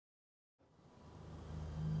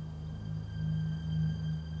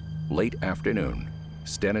late afternoon,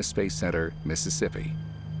 Stennis Space Center, Mississippi.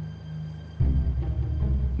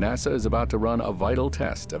 NASA is about to run a vital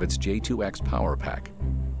test of its J2X power pack,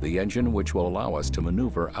 the engine which will allow us to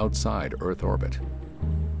maneuver outside Earth orbit.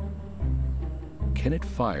 Can it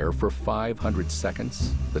fire for 500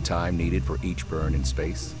 seconds, the time needed for each burn in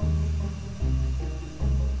space?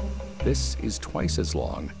 This is twice as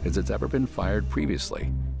long as it's ever been fired previously,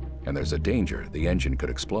 and there's a danger the engine could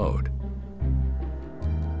explode.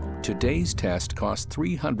 Today's test cost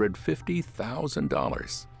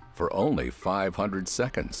 $350,000 for only 500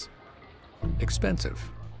 seconds.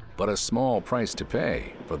 Expensive, but a small price to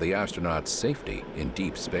pay for the astronauts' safety in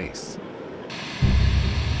deep space.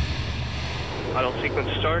 Idle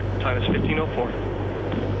sequence start. Time is 15:04.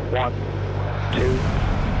 1, 2,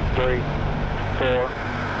 3, 4,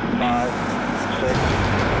 5, 6,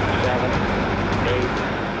 7, 8,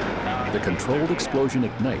 9. The controlled explosion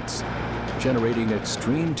ignites, generating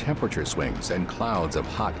extreme temperature swings and clouds of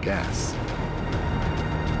hot gas.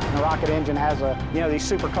 The rocket engine has these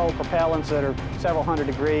super cold propellants that are several hundred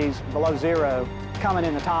degrees below zero coming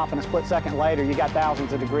in the top, and a split second later you got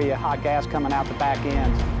thousands of degrees of hot gas coming out the back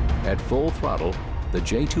ends. At full throttle, the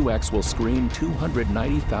J2X will screen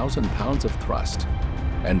 290,000 pounds of thrust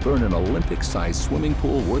and burn an Olympic-sized swimming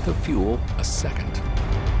pool worth of fuel a second.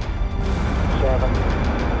 7,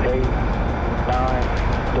 8, 9,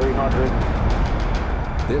 300.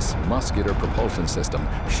 This muscular propulsion system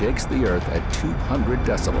shakes the Earth at 200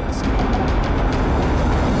 decibels.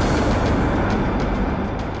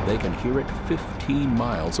 They can hear it 15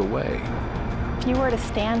 miles away. If you were to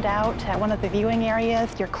stand out at one of the viewing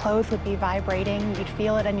areas, your clothes would be vibrating. You'd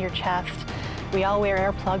feel it in your chest. We all wear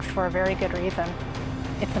earplugs for a very good reason.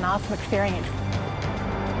 It's an awesome experience.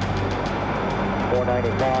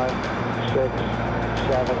 495, 6,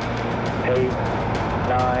 7, 8,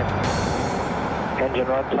 9. Engine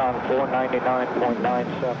runtime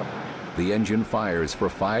 499.97. The engine fires for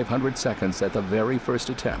 500 seconds at the very first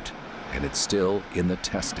attempt, and it's still in the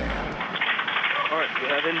test stand. All right, we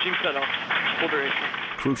have engine cut off. Full duration.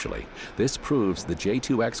 Crucially, this proves the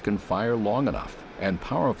J2X can fire long enough and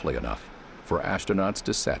powerfully enough for astronauts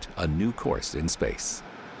to set a new course in space.